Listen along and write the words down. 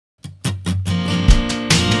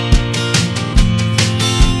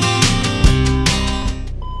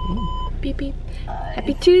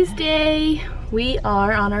Tuesday. We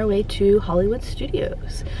are on our way to Hollywood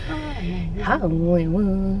Studios.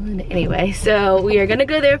 Hollywood. Anyway, so we are gonna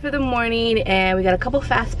go there for the morning, and we got a couple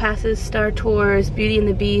fast passes, Star Tours, Beauty and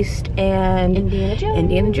the Beast, and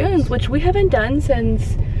Indiana Jones, which we haven't done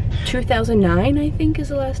since 2009, I think, is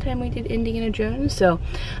the last time we did Indiana Jones. So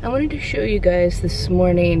I wanted to show you guys this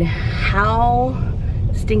morning how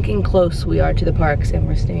stinking close we are to the parks, and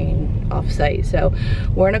we're staying off-site. So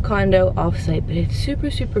we're in a condo off-site, but it's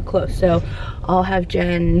super close. So I'll have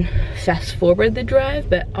Jen fast forward the drive,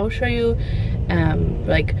 but I'll show you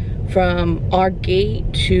like from our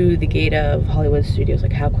gate to the gate of Hollywood Studios,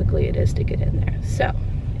 like how quickly it is to get in there. So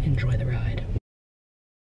enjoy the ride.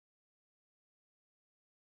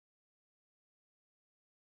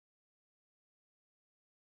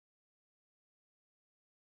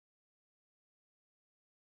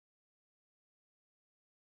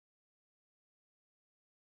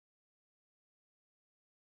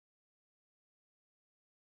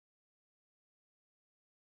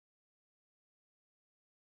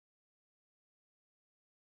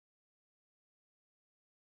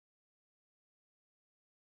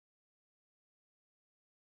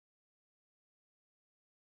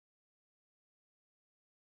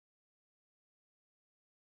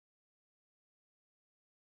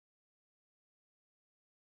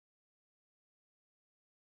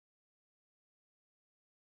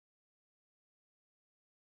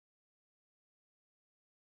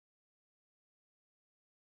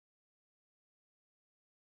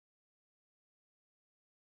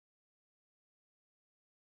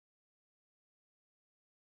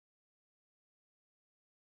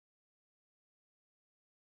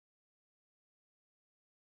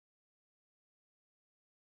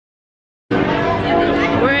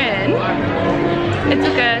 We're in. It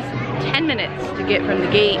took us 10 minutes to get from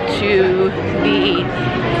the gate to the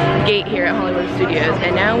gate here at Hollywood Studios,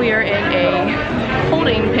 and now we are in a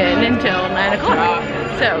holding pen until 9 o'clock.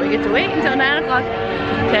 So we get to wait until 9 o'clock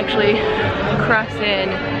to actually cross in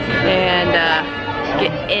and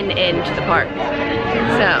get into the park.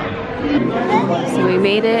 So we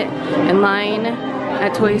made it in line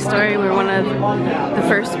at Toy Story. We're one of the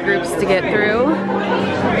first groups to get through.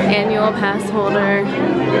 Annual pass holder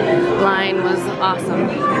line was awesome.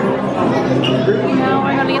 Now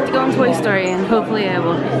we're gonna get to go in Toy Story, and hopefully I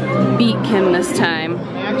will beat Kim this time.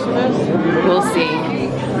 We'll see.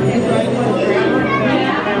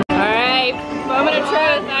 Alright, moment of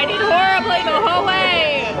truth. I need horror play the whole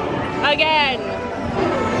way! Again!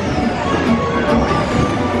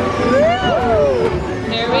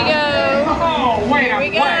 Here we go! Here we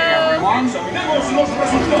go!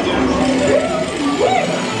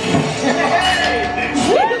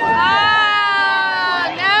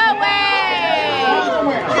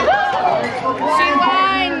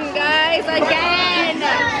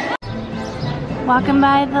 Walking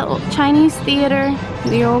by the old Chinese theater,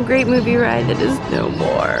 the old great movie ride that is no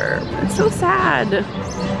more. It's so sad.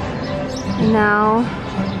 And now,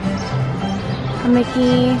 a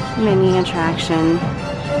Mickey mini attraction,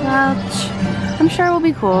 which I'm sure will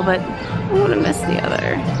be cool, but I want to miss the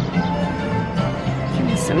other.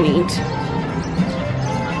 It's so neat.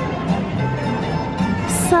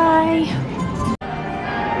 Sigh.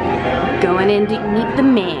 Going in to meet the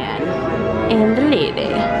man and the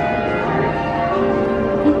lady.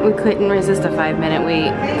 We couldn't resist a 5-minute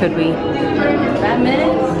wait, could we? 5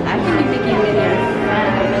 minutes? I can be Mickey Minnie in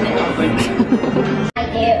 5 minutes.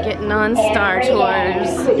 Getting on Star Tours.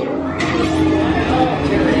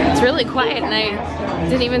 It's really quiet, and I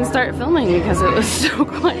didn't even start filming because it was so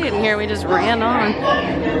quiet in here. We just ran on.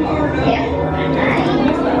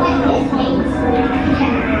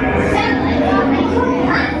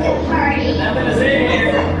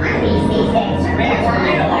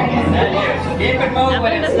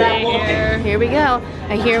 Here we go.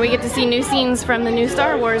 I hear we get to see new scenes from the new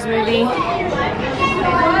Star Wars movie.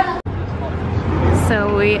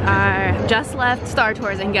 So we are just left Star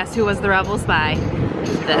Tours, and guess who was the rebel spy?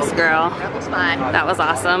 This girl. Rebel spy. That was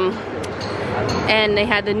awesome. And they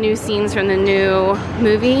had the new scenes from the new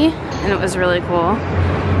movie, and it was really cool.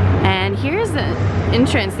 And here's the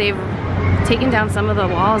entrance. They've taken down some of the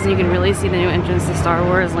walls, and you can really see the new entrance to Star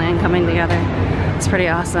Wars Land coming together. It's pretty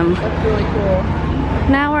awesome. That's really cool.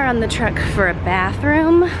 Now we're on the truck for a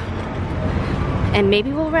bathroom, and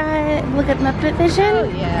maybe we'll look at Muppet Vision. Oh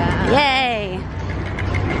yeah! Yay!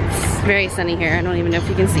 It's very sunny here. I don't even know if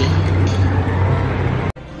you can see.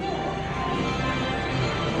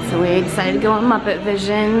 So we decided to go on Muppet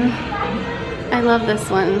Vision. I love this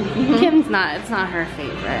one. Kim's not. It's not her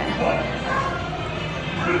favorite.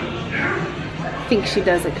 I think she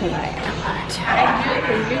does it because I am.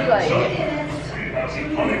 I do like it. As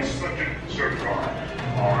unexpected surprise,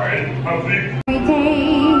 I have the Every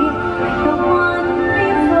day, like the one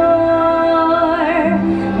before,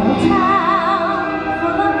 a town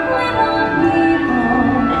full of little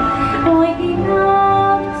people waking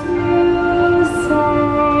up to say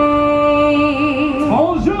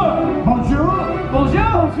Bonjour! Bonjour!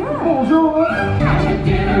 Bonjour! Bonjour! Our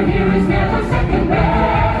dinner here is never second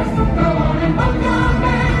best. Go on and book your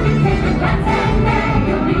bed. You take a glance and then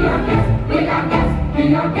you'll be our guest. Be our guest.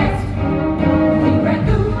 Be our guest. We bread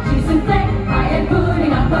through cheese and flake, pie and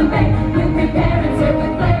pudding up on bake. We'll prepare and serve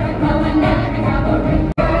with flair and culinary cabaret.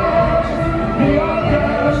 Be our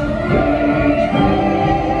guest! Please be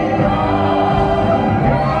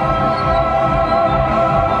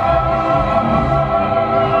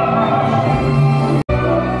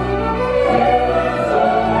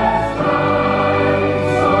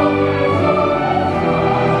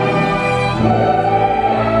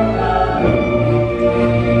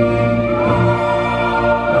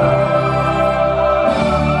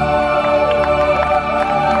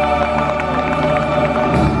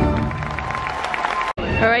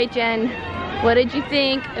Alright, Jen, what did you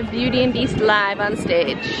think of Beauty and Beast live on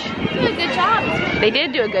stage? They did a good job. They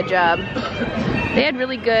did do a good job. They had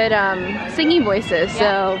really good singing voices,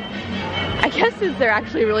 so I guess since they're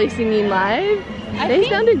actually really singing live, they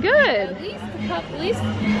sounded good. At least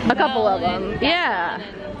A couple of them, yeah.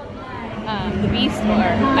 The Beast were.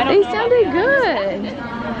 I don't They know sounded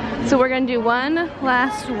good. So we're gonna do one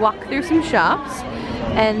last walk through some shops,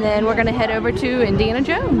 and then we're gonna head over to Indiana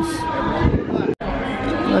Jones.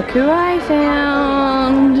 Look who I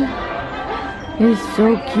found. He's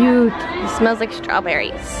so cute. He smells like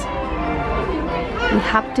strawberries. We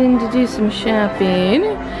hopped in to do some shopping.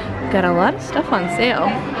 Got a lot of stuff on sale.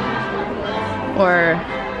 Or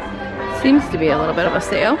seems to be a little bit of a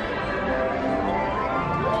sale.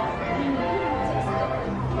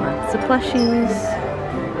 Lots of plushies.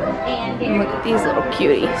 And look at these little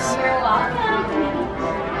cuties.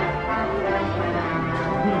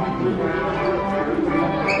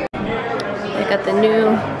 They got the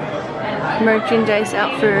new merchandise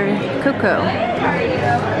out for Coco.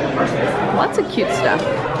 Lots of cute stuff.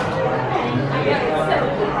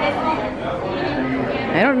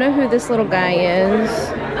 I don't know who this little guy is.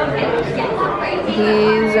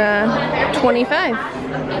 He's 25.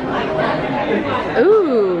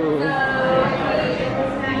 Ooh.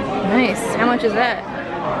 Nice. How much is that?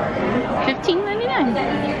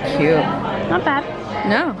 $15.99. Cute. Not bad.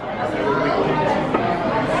 No.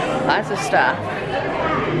 Lots of stuff.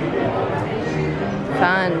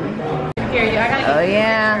 Fun. Here, I gotta Oh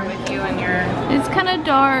yeah. with you and your. It's kind of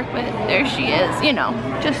dark, but there she is. You know,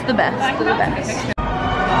 just the best of the best.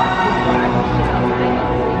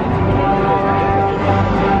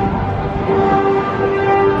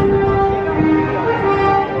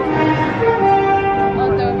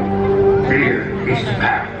 fear is the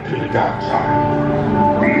path to the dark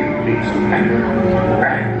side. Fear leads to anger.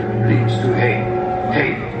 Anger leads to hate.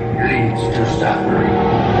 Hate leads to suffering.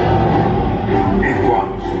 If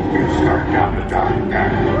once you start down the dark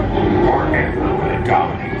path, forever will it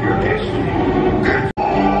dominate your destiny.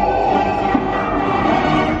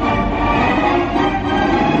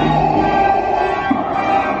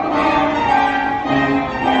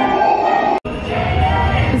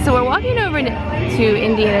 So we're walking over to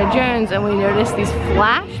Indiana Jones and we noticed these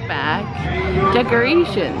flashback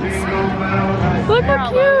decorations. Look how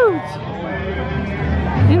cute!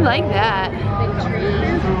 I like that.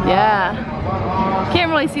 Yeah. Can't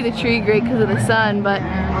really see the tree great because of the sun, but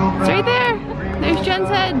it's right there. There's Jen's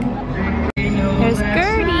head. There's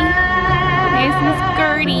Gertie. There's Miss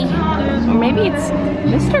Gertie. Or maybe it's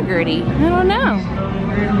Mr. Gertie. I don't know.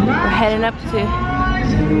 We're heading up to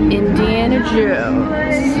Indiana Jones.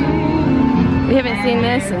 We haven't seen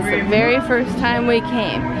this since the very first time we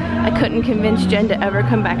came. I couldn't convince Jen to ever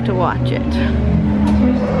come back to watch it.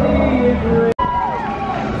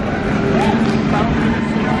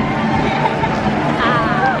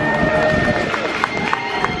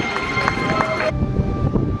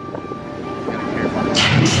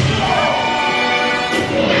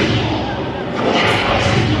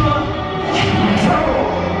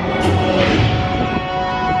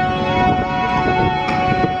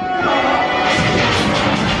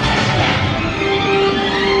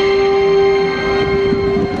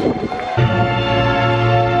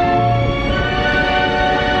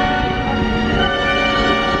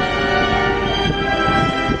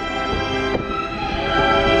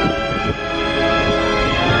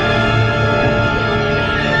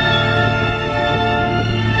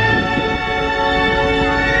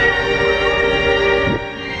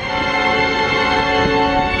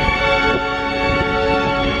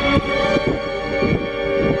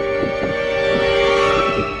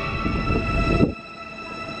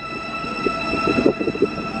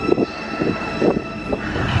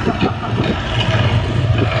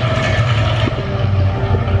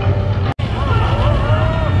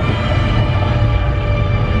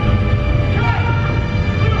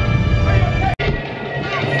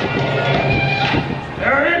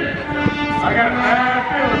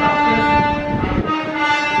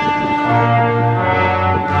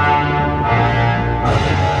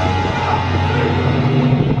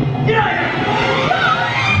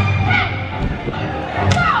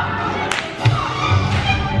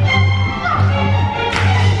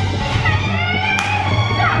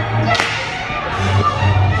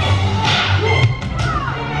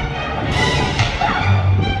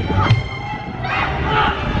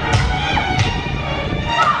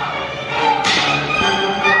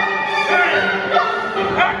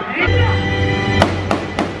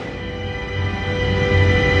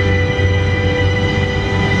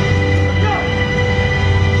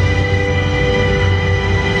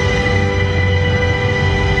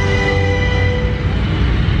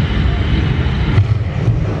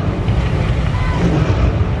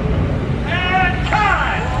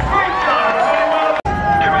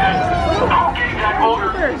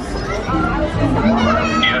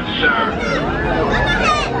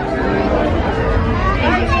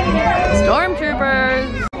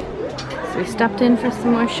 We stopped in for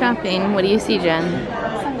some more shopping. What do you see, Jen?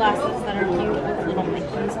 Sunglasses that are cute with little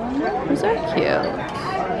Mickeys on them. Those are cute.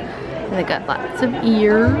 And they got lots of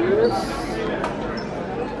ears.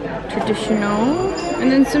 Traditional.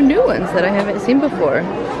 And then some new ones that I haven't seen before.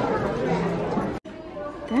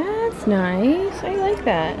 That's nice. I like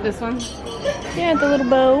that. This one? Yeah, the little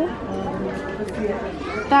bow.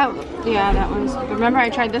 Yeah, that one's. Remember, I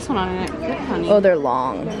tried this one on and it fit funny. Oh, they're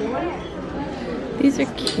long. These are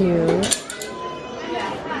cute.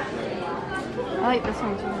 I like this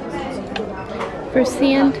one too. For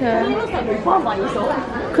Santa.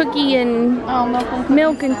 Cookie and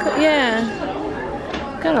milk and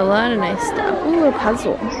yeah. Got a lot of nice stuff. Ooh, a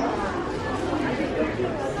puzzle.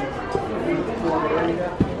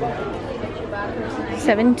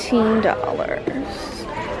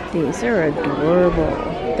 $17. These are adorable.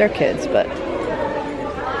 They're kids, but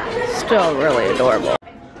still really adorable.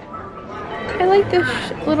 I like this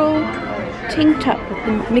little tank top with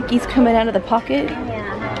the Mickey's coming out of the pocket.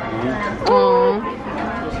 Oh,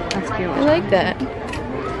 That's cute. I like that.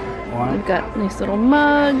 We've got nice little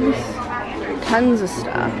mugs, tons of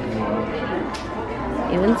stuff,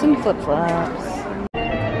 even some flip-flops.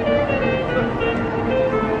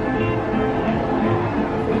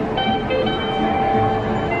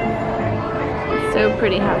 So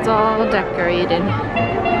pretty how it's all decorated.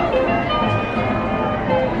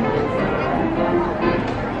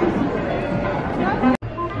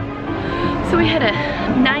 So we had a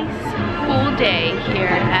nice full day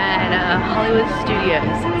here at Hollywood Studios.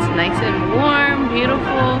 It's nice and warm,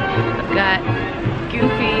 beautiful. I've got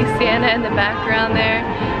Goofy Santa in the background there,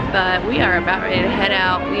 but we are about ready to head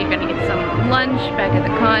out. We are going to get some lunch back at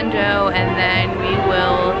the condo, and then we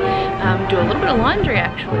will do a little bit of laundry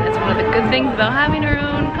actually. That's one of the good things about having our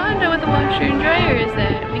own condo with a washer and dryer is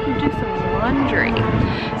that we can do some laundry.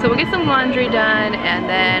 So we'll get some laundry done and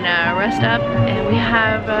then rest up, and we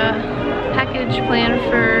have package planned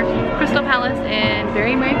for Crystal Palace and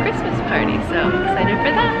Very Merry Christmas Party, so I'm excited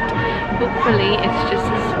for that. Hopefully it's just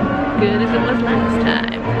as good as it was last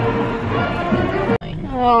time.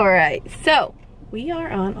 Alright, so we are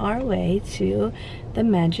on our way to the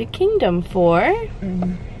Magic Kingdom for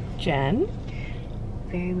Jen.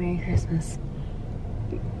 Very Merry Christmas.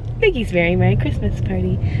 Mickey's Very Merry Christmas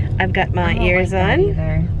Party. I've got my ears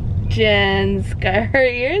on. Jen's got her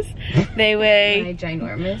ears. They weigh My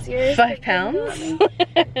ginormous ears. 5 pounds.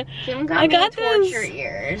 I got those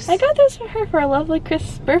ears. I got those for her for a lovely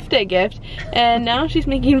Christmas birthday gift, and now she's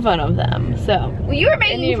making fun of them. So Well, you were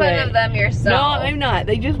making fun of them yourself. no, I'm not.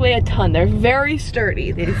 They just weigh a ton. They're very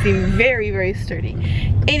sturdy. They seem very, very sturdy.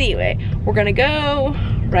 Anyway, we're gonna go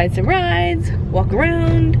ride some rides, walk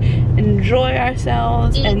around, enjoy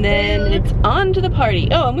ourselves, and then it's on to the party.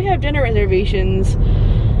 Oh, and we have dinner reservations.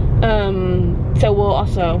 So we'll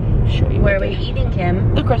also show you Where are we eating,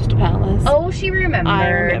 Kim? the Crystal Palace. Oh, she remembered. I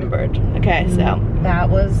remembered. Okay, so That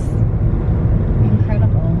was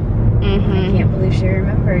incredible. I can't believe she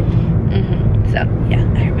remembered. So yeah,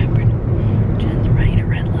 I remembered. Jen's riding a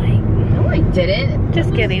red light. No, I didn't.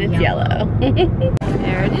 Just kidding, it's yellow.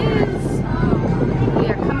 There it is. We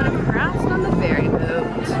are coming across on the ferry boat.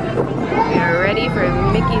 We are ready for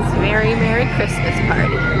Mickey's Very Merry Christmas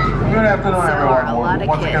Party. Good afternoon, So everyone. a lot of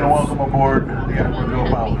Once again, kids. welcome aboard the Edwardsville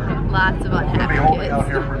Bowser. Lots of We'll be unhappy holding out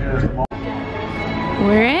here kids. for just a moment.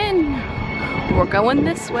 We're in. We're going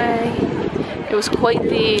this way. It was quite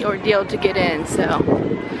the ordeal to get in, so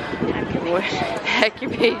heck your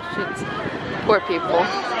patience. Poor people.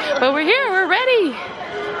 But we're here, we're ready.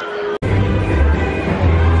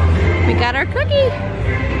 We got our cookie.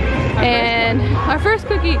 And our first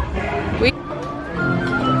cookie.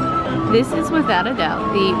 This is without a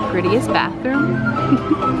doubt the prettiest bathroom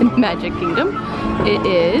in Magic Kingdom. It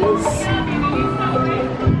is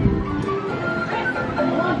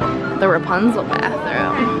the Rapunzel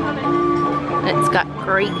bathroom. It's got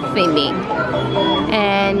great theming.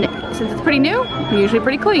 And since it's pretty new, usually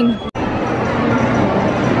pretty clean.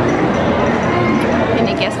 Can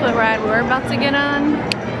you guess what ride we're about to get on?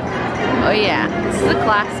 Oh yeah, this is a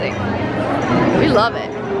classic. We love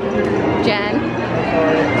it. Jen,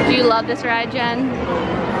 do you love this ride, Jen?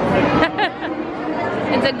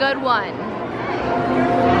 It's a good one.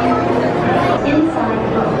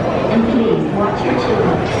 Inside boat, and please watch your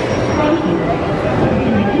children. Thank you.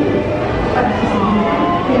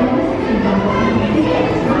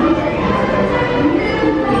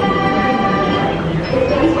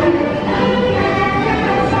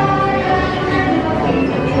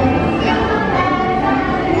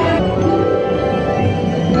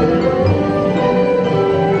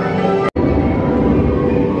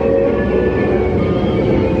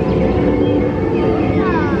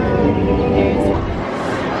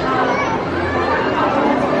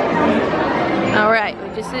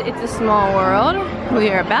 It's a small world. We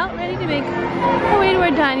are about ready to make our way to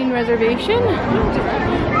our dining reservation.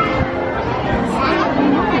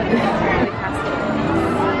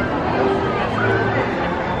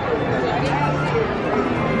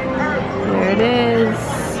 There it is.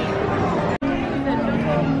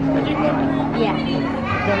 Yeah.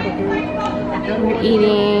 We're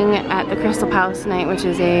eating at the Crystal Palace tonight, which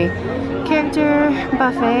is a character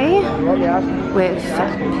buffet with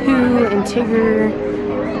Pooh and Tigger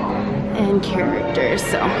and characters.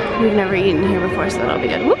 So we've never eaten here before, so that'll be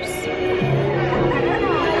good. Whoops.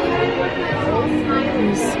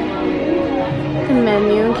 Here's the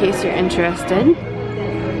menu in case you're interested.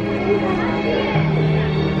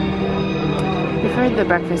 We've heard the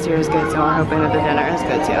breakfast here is good, so we're hoping that the dinner is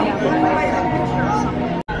good too.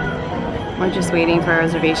 We're just waiting for a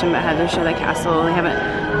reservation, but had to show the castle. They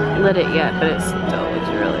haven't lit it yet, but it still looks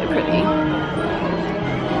really pretty.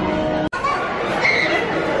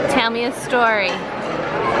 Tell me a story. There's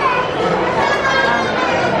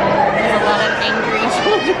a lot of angry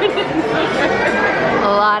children. A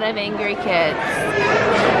lot of angry kids.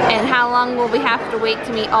 And how long will we have to wait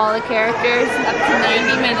to meet all the characters? Up to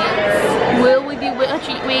 90 minutes. Will we be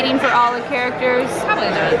waiting for all the characters? Probably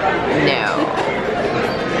not. No.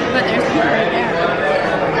 But there's one right there.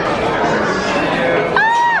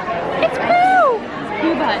 Ah! It's Pooh!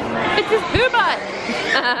 Pooh Butt. It's his Pooh Butt!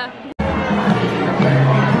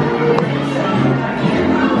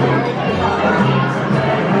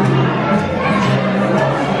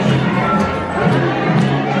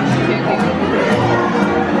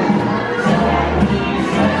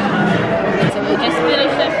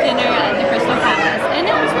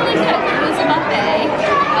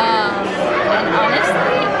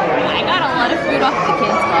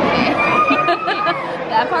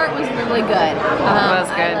 That part was really good. That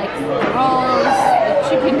was good. I liked the rolls, the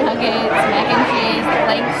chicken nuggets, mac and cheese, the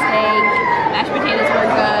flank steak, mashed potatoes were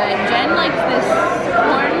good. Jen liked this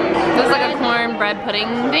corn. It was like a cornbread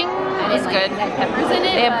pudding thing. It was good. It had peppers in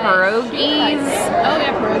it. They had pierogies. Oh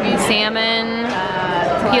yeah, pierogies. Salmon,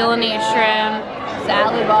 peel and eat shrimp.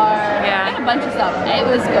 Salad bar. Yeah. A bunch of stuff. It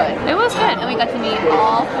was good. It was good. And we got to meet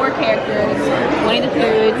all 4 characters. Winnie the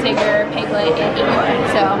Pooh, Tigger, Piglet, and Eeyore.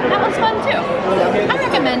 So that was fun too. So I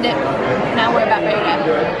recommend it. Now we're about ready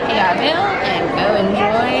to pay our bill and go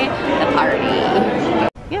enjoy the party.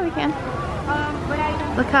 Yeah, we can.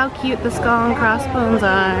 Look how cute the skull and crossbones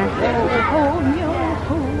are.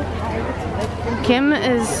 Kim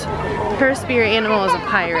is, her spirit animal is a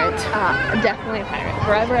pirate. Definitely a pirate.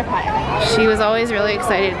 Forever a pirate. She was always really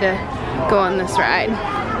excited to go on this ride.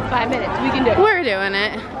 5 minutes. We can do it. We're doing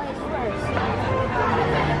it.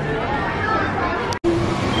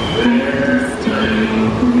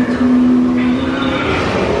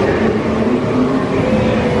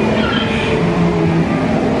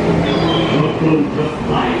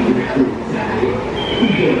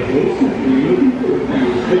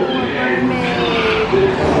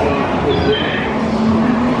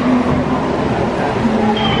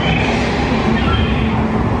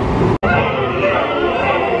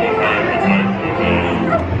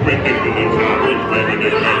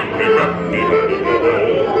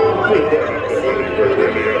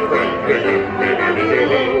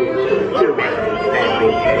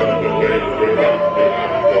 Thank you.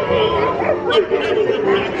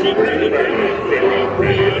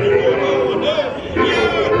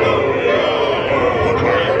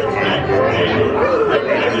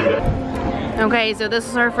 Okay, so this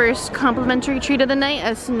is our first complimentary treat of the night,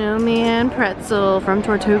 a snowman pretzel from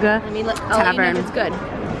Tortuga Tavern. It's good.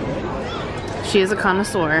 She is a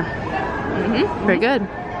connoisseur. Very good.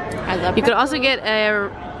 I love You could also get a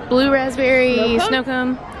blue raspberry snow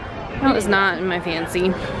cone. That was not in my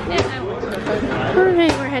fancy.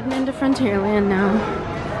 Alright, we're heading into Frontierland now.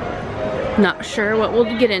 Not sure what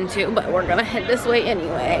we'll get into, but we're gonna head this way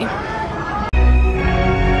anyway.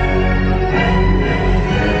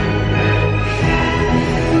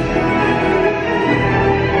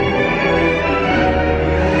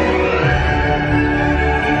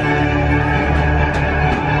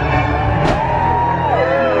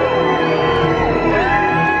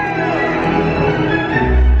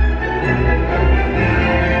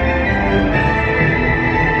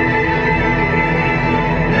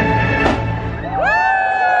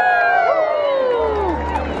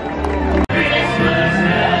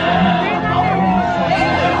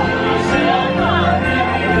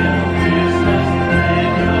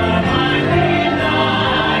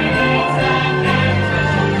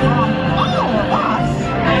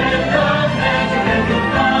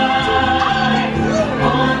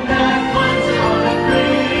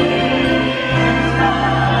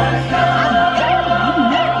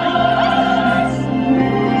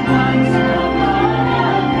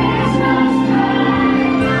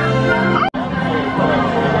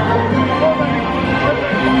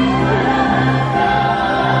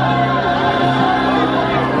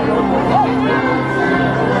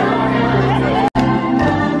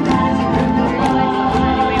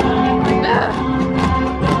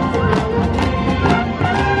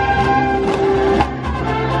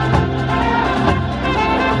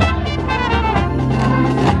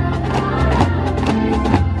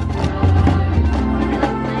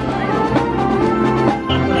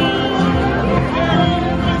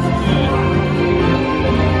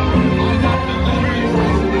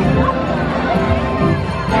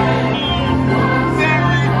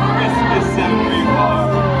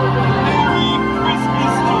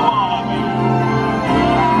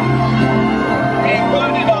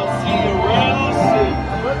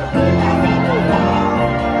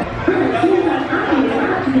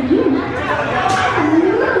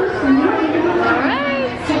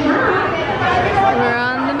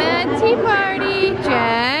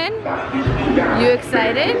 You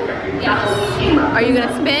excited? Yes. Are you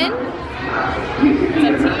gonna spin?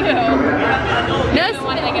 It's up to you. No. I don't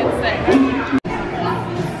want to get sick.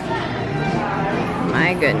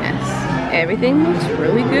 My goodness. Everything looks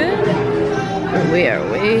really good. But we are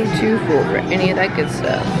way too full for any of that good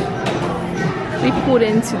stuff. We pulled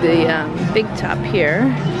into the big top here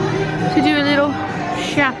to do a little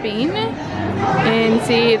shopping and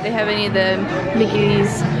see if they have any of the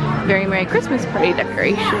Mickey's Very Merry Christmas Party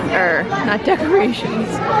decoration, or not decorations,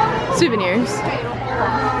 souvenirs.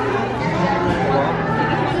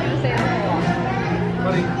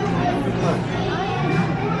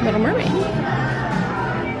 Little Mermaid.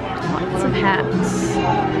 Lots of hats.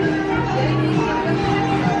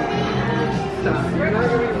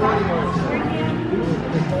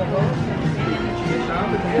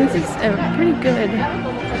 This is a pretty good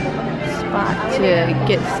spot to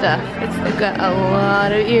get stuff. They've got a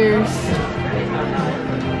lot of ears.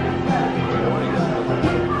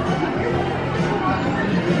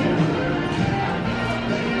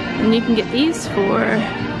 And you can get these for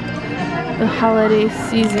the holiday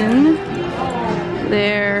season.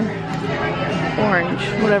 They're orange,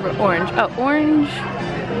 whatever orange. Oh, orange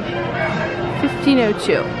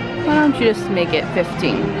 1502. Why don't you just make it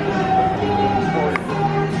 15?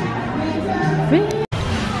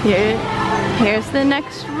 Here's the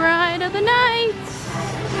next ride of the night.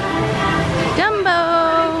 Dumbo.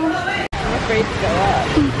 I'm afraid to go up.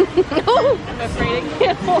 Oh. I'm afraid I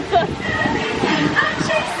can't hold up.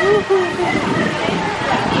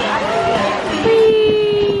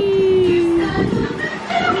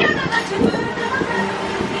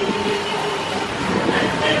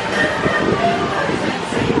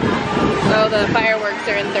 So the fireworks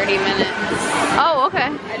are in 30 minutes. Oh, okay.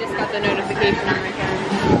 I just got the notification on my phone.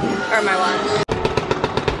 Or my watch.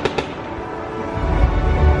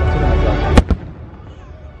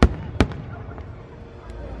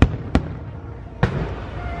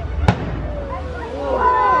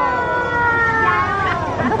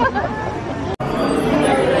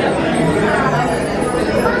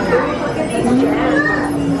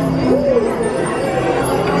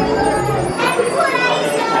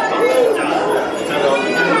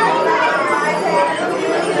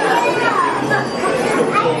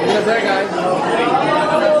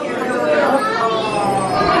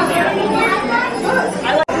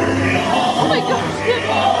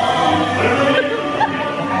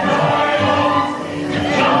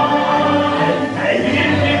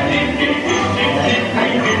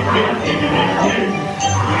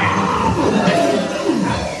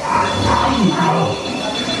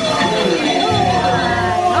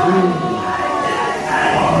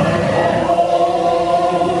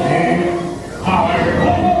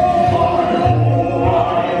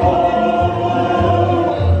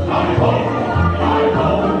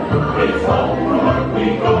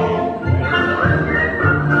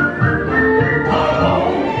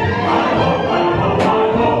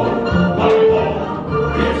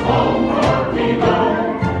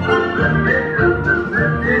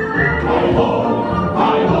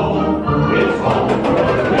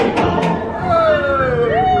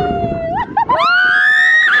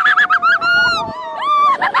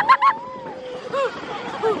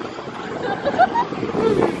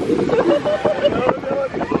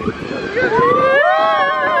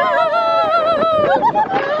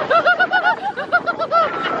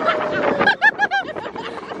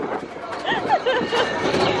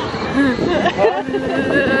 Alright,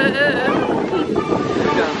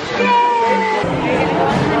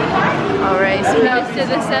 so we just did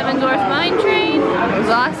the Seven Dwarf Mine Train. It was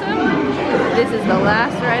awesome. This is the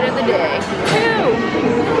last ride of the day.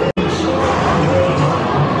 Woo!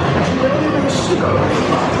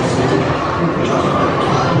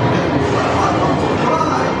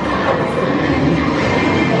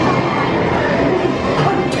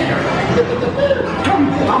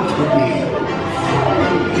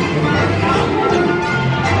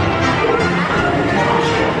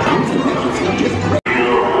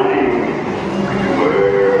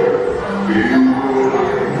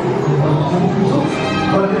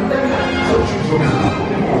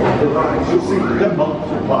 You'll see them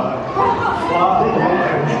multiply. Fly.